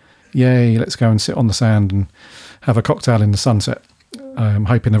lovey-dovey, yay, let's go and sit on the sand and have a cocktail in the sunset. I'm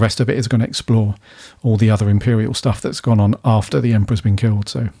hoping the rest of it is going to explore all the other Imperial stuff that's gone on after the Emperor's been killed.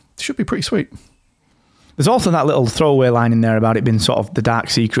 So it should be pretty sweet. There's also that little throwaway line in there about it being sort of the dark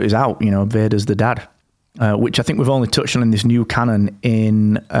secret is out, Vader's the dad, which I think we've only touched on in this new canon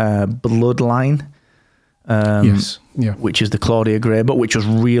in Bloodline. Yes, yeah. Which is the Claudia Gray book, which was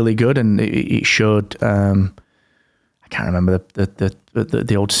really good, and it showed, I can't remember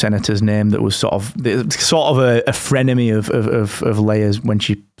the old senator's name that was sort of a frenemy of Leia's when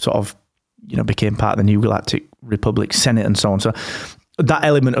she sort of, became part of the New Galactic Republic Senate and so on. So that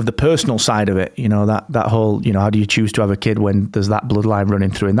element of the personal side of it, that whole, how do you choose to have a kid when there's that bloodline running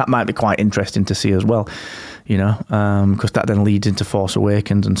through? And that might be quite interesting to see as well, because that then leads into Force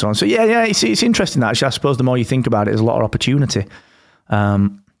Awakens and so on. So yeah, it's interesting, actually. I suppose the more you think about it, there's a lot of opportunity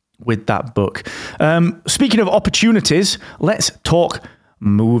with that book. Speaking of opportunities, let's talk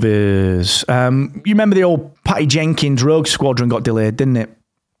movies. You remember the old Patty Jenkins Rogue Squadron got delayed, didn't it?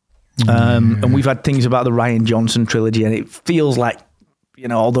 And we've had things about the Rian Johnson trilogy, and it feels like,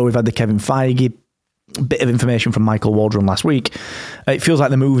 although we've had the Kevin Feige bit of information from Michael Waldron last week, it feels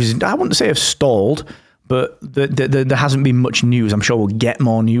like the movies, I wouldn't say have stalled, but there hasn't been much news. I'm sure we'll get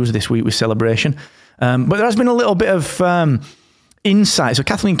more news this week with Celebration. But there has been a little bit of insight. So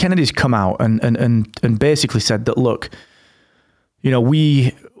Kathleen Kennedy's come out and basically said that, look,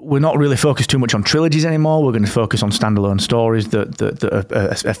 we're not really focused too much on trilogies anymore. We're going to focus on standalone stories that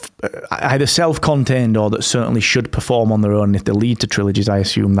are either self-contained or that certainly should perform on their own. If they lead to trilogies, I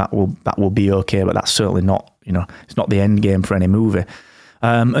assume that will be okay, but that's certainly not, it's not the end game for any movie.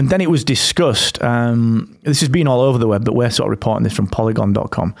 And then it was discussed, this has been all over the web, but we're sort of reporting this from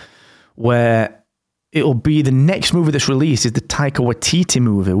Polygon.com, where it'll be the next movie that's released is the Taika Waititi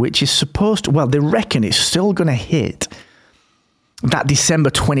movie, which is supposed to, well, they reckon it's still going to hit that December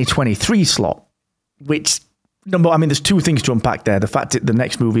 2023 slot, which, I mean, there's two things to unpack there. The fact that the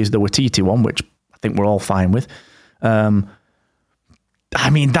next movie is the Waititi one, which I think we're all fine with. I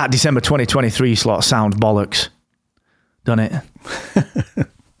mean, that December 2023 slot sounds bollocks, doesn't it?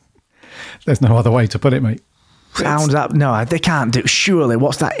 There's no other way to put it, mate. Sounds up. No, they can't do. Surely,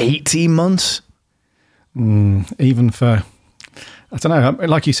 what's that? 18 months? Even for, I don't know.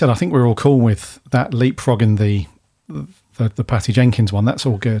 Like you said, I think we're all cool with that leapfrogging the Patty Jenkins one. That's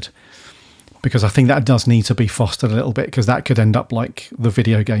all good, because I think that does need to be fostered a little bit, because that could end up like the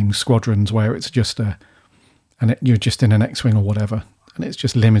video game Squadrons, where it's just you're just in an X-wing or whatever, and it's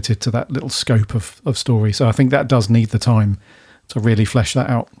just limited to that little scope of story. So I think that does need the time to really flesh that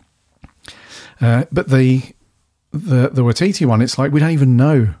out. But the Waititi one, it's like we don't even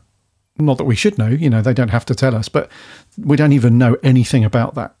know. Not that we should know, they don't have to tell us, but we don't even know anything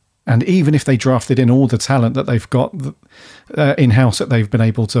about that. And even if they drafted in all the talent that they've got in-house that they've been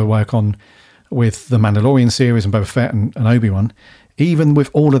able to work on with the Mandalorian series and Boba Fett and Obi-Wan, even with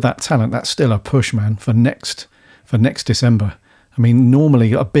all of that talent, that's still a push, man, for next December. I mean,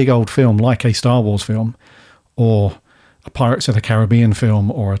 normally a big old film like a Star Wars film or a Pirates of the Caribbean film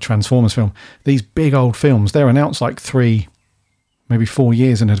or a Transformers film, these big old films, they're announced like 3, maybe 4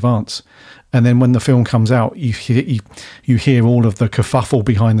 years in advance. And then when the film comes out, you hear all of the kerfuffle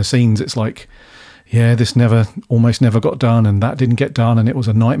behind the scenes. It's like, yeah, this almost never got done, and that didn't get done, and it was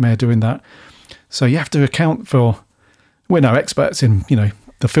a nightmare doing that. So you have to account for, we're no experts in,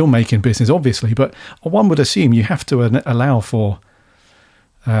 the filmmaking business, obviously, but one would assume you have to allow for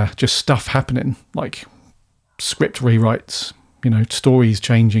just stuff happening, like script rewrites, stories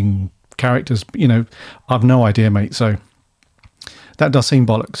changing, characters, I've no idea, mate. So that does seem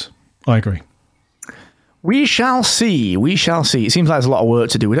bollocks. I agree. We shall see. We shall see. It seems like there's a lot of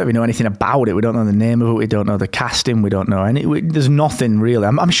work to do. We don't even know anything about it. We don't know the name of it. We don't know the casting. We don't know any. There's nothing really.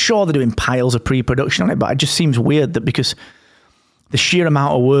 I'm sure they're doing piles of pre-production on it, but it just seems weird that because the sheer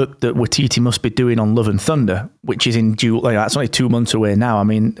amount of work that Waititi must be doing on Love and Thunder, which is in due, that's only 2 months away now. I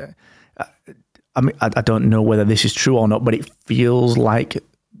mean, I don't know whether this is true or not, but it feels like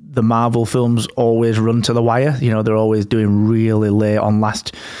the Marvel films always run to the wire. They're always doing really late on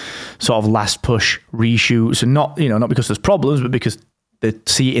last push reshoots, and not because there's problems, but because they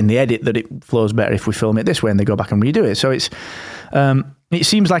see it in the edit that it flows better if we film it this way, and they go back and redo it. So it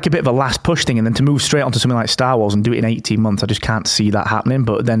seems like a bit of a last push thing, and then to move straight onto something like Star Wars and do it in 18 months, I just can't see that happening.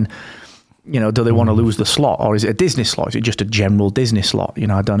 But then, do they want to lose the slot, or is it a Disney slot? Is it just a general Disney slot?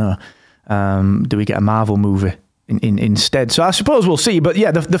 I don't know. Do we get a Marvel movie instead? So I suppose we'll see. But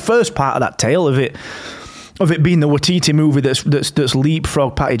yeah, the first part of that tale of it being the Waititi movie that's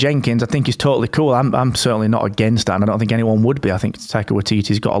leapfrog Patty Jenkins, I think is totally cool. I'm certainly not against that, and I don't think anyone would be. I think Taika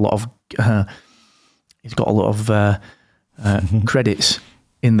Waititi's got a lot of credits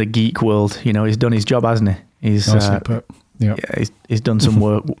in the geek world. He's done his job, hasn't he? He's he's done some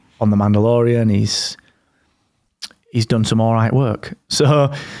work on The Mandalorian. He's done some all right work.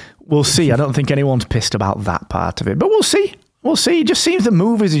 So we'll see. I don't think anyone's pissed about that part of it, but we'll see. We'll see. It just seems the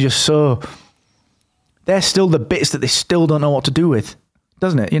movies are just so... They're still the bits that they still don't know what to do with,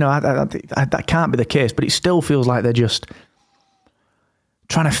 doesn't it? That can't be the case, but it still feels like they're just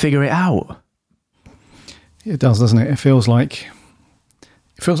trying to figure it out. It does, doesn't it? It feels like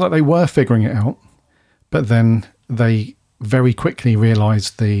they were figuring it out, but then they very quickly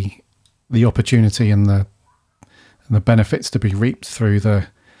realised the opportunity and the benefits to be reaped through the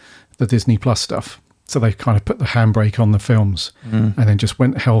Disney Plus stuff. So they kind of put the handbrake on the films and then just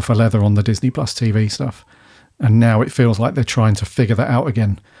went hell for leather on the Disney Plus TV stuff. And now it feels like they're trying to figure that out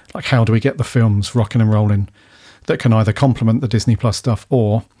again. Like, how do we get the films rocking and rolling that can either complement the Disney Plus stuff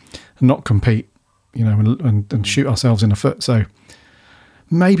or not compete, and shoot ourselves in the foot. So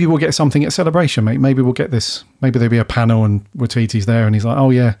maybe we'll get something at Celebration, mate. Maybe we'll get this. Maybe there'll be a panel and Waititi's there and he's like,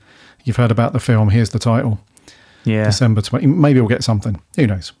 oh yeah, you've heard about the film. Here's the title. Yeah. December 20. Maybe we'll get something. Who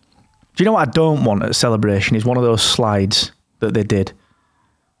knows? Do you know what I don't want at Celebration is one of those slides that they did.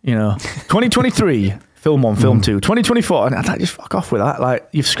 2023, film 1, film 2, 2024. And I thought, just fuck off with that. Like,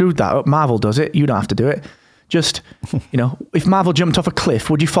 you've screwed that up. Marvel does it. You don't have to do it. Just, if Marvel jumped off a cliff,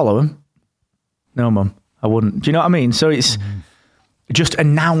 would you follow him? No, Mum, I wouldn't. Do you know what I mean? So it's just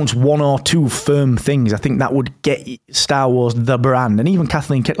announce 1 or 2 firm things. I think that would get Star Wars the brand. And even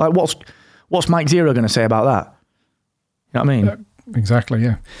Kathleen, like, what's Mike Zero going to say about that? You know what I mean? Exactly,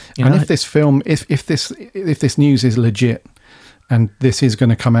 yeah. And if this film, if this news is legit, and this is going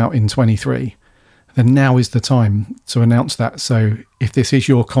to come out in 23, then now is the time to announce that. So if this is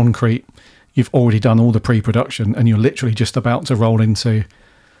your concrete, you've already done all the pre-production and you're literally just about to roll into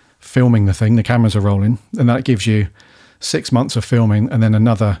filming the thing. The cameras are rolling, and that gives you 6 months of filming and then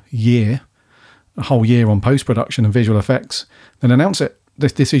another year, a whole year on post-production and visual effects. Then announce it.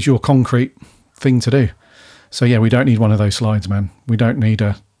 This is your concrete thing to do. So yeah, we don't need one of those slides, man. We don't need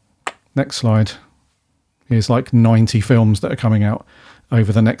a next slide. Here's like 90 films that are coming out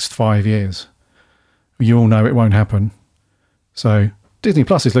over the next 5 years. You all know it won't happen. So Disney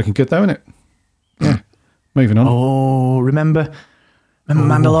Plus is looking good though, isn't it? Yeah. Moving on. Oh, remember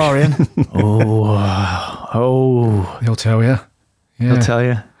Mandalorian? He'll tell you. Yeah. I'll tell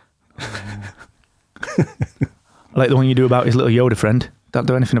you. I like the one you do about his little Yoda friend. Don't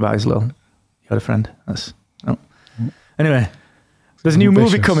do anything about his little Yoda friend. Anyway, there's a new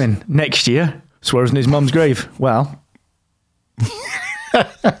movie coming next year. Swears in his mum's grave. Well, can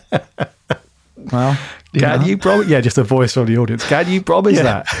you promise? Yeah, just a voice from the audience. Can you promise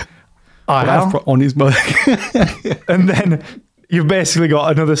that? I have on his mother. And then you've basically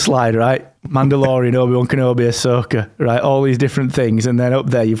got another slide, right? Mandalorian, Obi-Wan Kenobi, Ahsoka, right? All these different things. And then up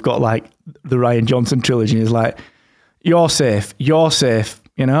there, you've got like the Rian Johnson trilogy. It's like, you're safe,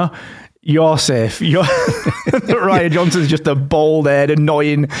 you know? You're safe. Rian Johnson's just a bald-haired,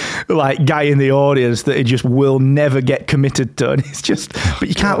 annoying like guy in the audience that he just will never get committed to. And it's just, but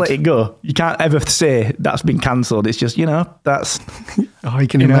you can't let it go. You can't ever say that's been cancelled. It's just, that's... Oh, you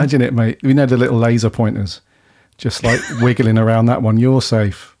can imagine it, mate. We know the little laser pointers just like wiggling around that one. You're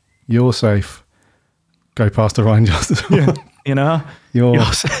safe. You're safe. Go past the Rian Johnson. Yeah. You're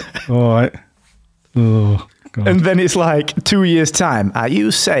safe. All right. Oh, God. And then it's like 2 years' time. Are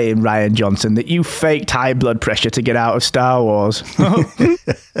you saying, Rian Johnson, that you faked high blood pressure to get out of Star Wars? Am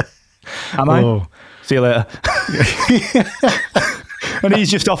I? Oh. See you later. And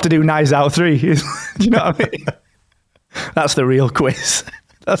he's just off to do Knives Out 3. Do you know what I mean? That's the real quiz.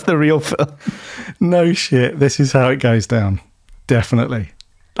 That's the real film. No shit. This is how it goes down. Definitely.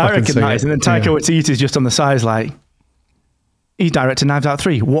 I reckon that is. And then Taika Waititi's just on the sides like, he's directed Knives Out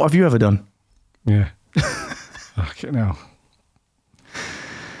 3. What have you ever done? Yeah. Fucking hell.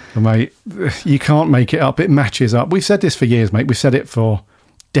 Mate, you can't make it up. It matches up. We've said this for years, mate. We've said it for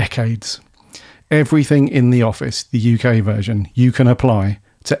decades. Everything in The Office, the UK version, you can apply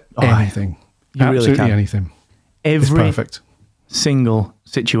to anything. You Absolutely really can. Anything. Every it's perfect. Single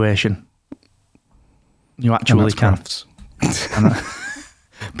situation. You actually can.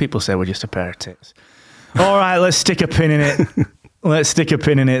 People say we're just a pair of tits. All right, let's stick a pin in it. Let's stick a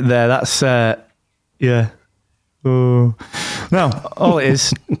pin in it there. That's, yeah. Oh. No, all it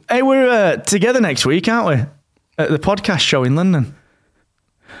is. Hey, we're together next week, aren't we? At the podcast show in London.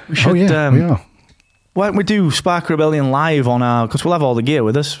 We should, we are. Why don't we do Spark Rebellion live on our... Because we'll have all the gear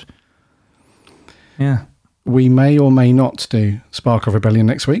with us. Yeah. We may or may not do Spark of Rebellion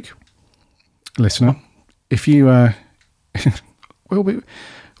next week. Listener, if you...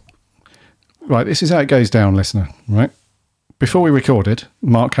 Right, this is how it goes down, listener, right? Before we recorded,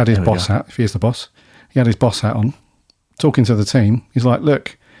 Mark had his boss hat, if he is the boss. He had his boss hat on, talking to the team. He's like,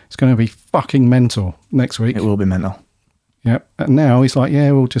 look, it's going to be fucking mental next week. It will be mental. Yep. And now he's like,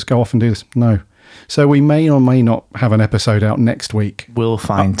 yeah, we'll just go off and do this. No. So we may or may not have an episode out next week. We'll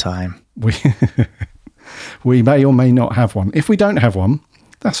find time. We may or may not have one. If we don't have one,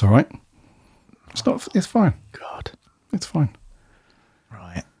 that's all right. It's fine. God. It's fine.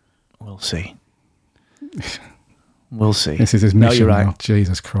 Right. We'll see. We'll see. This is his mission. No, you're right. Now.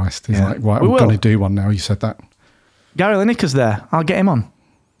 Jesus Christ. He's like, right, we're going to do one now. You said that. Gary Lineker's there. I'll get him on.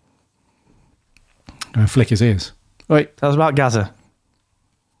 Flick his ears. Wait. Tell us about Gaza.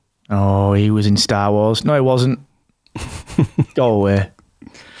 Oh, he was in Star Wars. No, he wasn't. Go away.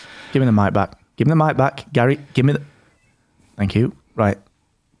 Give me the mic back. Give me the mic back. Gary, give me the... Thank you. Right.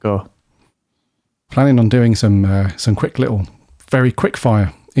 Go. Planning on doing some quick little, very quick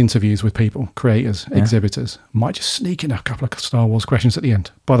fire interviews with people, creators, exhibitors. Might just sneak in a couple of Star Wars questions at the end.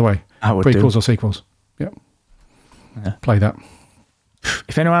 By the way, prequels or sequels? Yep. Yeah. Play that.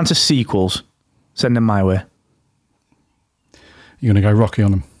 If anyone answers sequels, send them my way. You're going to go Rocky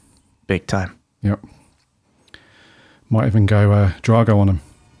on them? Big time. Yep. Might even go Drago on them.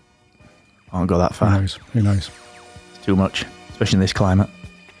 I won't go that far. Who knows? It's too much, especially in this climate.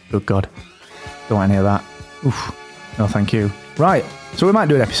 Good God. Don't want any of that. Oof. No, thank you. Right. So we might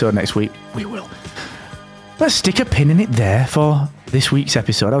do an episode next week. We will. Let's stick a pin in it there for this week's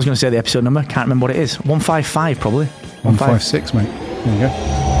episode. I was going to say the episode number. Can't remember what it is. 155 probably. 156, mate. There you go.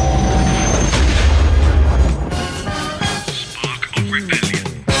 Spark of Rebellion.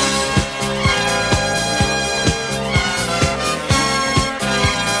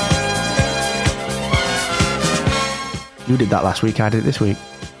 You did that last week. I did it this week.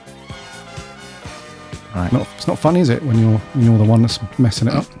 Right. It's not fun, is it, when you're the one that's messing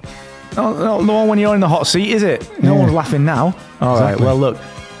it up? No, the one when you're in the hot seat, is it? No Yeah. one's laughing now. All right. Exactly. Well, look,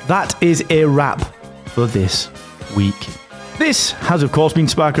 that is a wrap for this week. This has, of course, been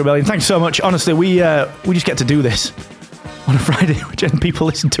Spark Rebellion. Thanks so much. Honestly, we just get to do this on a Friday, and people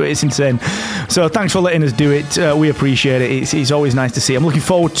listen to it. It's insane. So thanks for letting us do it. We appreciate it. It's always nice to see. I'm looking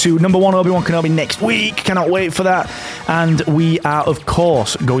forward to number 1 Obi-Wan Kenobi next week. Cannot wait for that. And we are, of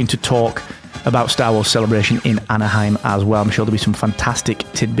course, going to talk about Star Wars Celebration in Anaheim as well. I'm sure there'll be some fantastic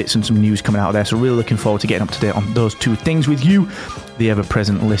tidbits and some news coming out of there. So really looking forward to getting up to date on those two things with you, the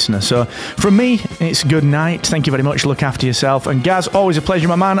ever-present listener. So from me, it's good night. Thank you very much. Look after yourself. And Gaz, always a pleasure,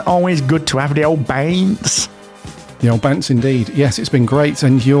 my man. Always good to have the old bains. The old Bants indeed. Yes, it's been great,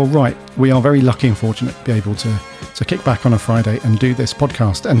 and you're right. We are very lucky and fortunate to be able to kick back on a Friday and do this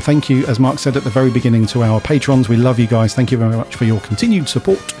podcast. And thank you, as Mark said at the very beginning, to our patrons. We love you guys. Thank you very much for your continued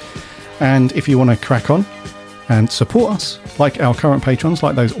support. And if you want to crack on and support us, like our current patrons,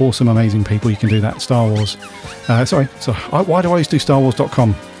 like those awesome, amazing people, you can do that. Star Wars. Why do I always do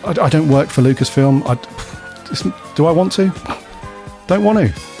StarWars.com? I don't work for Lucasfilm. Do I want to? Don't want to.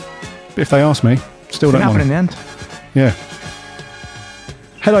 If they ask me, still don't want to. In the end. Yeah.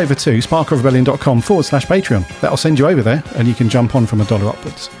 Head over to sparkofrebellion.com/Patreon. That'll send you over there, and you can jump on from $1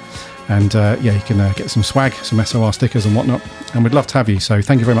 upwards. And you can get some swag, some SOR stickers and whatnot. And we'd love to have you. So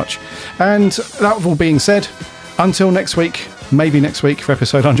thank you very much. And that all being said, until next week, maybe next week for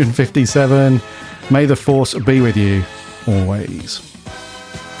episode 157, may the Force be with you always.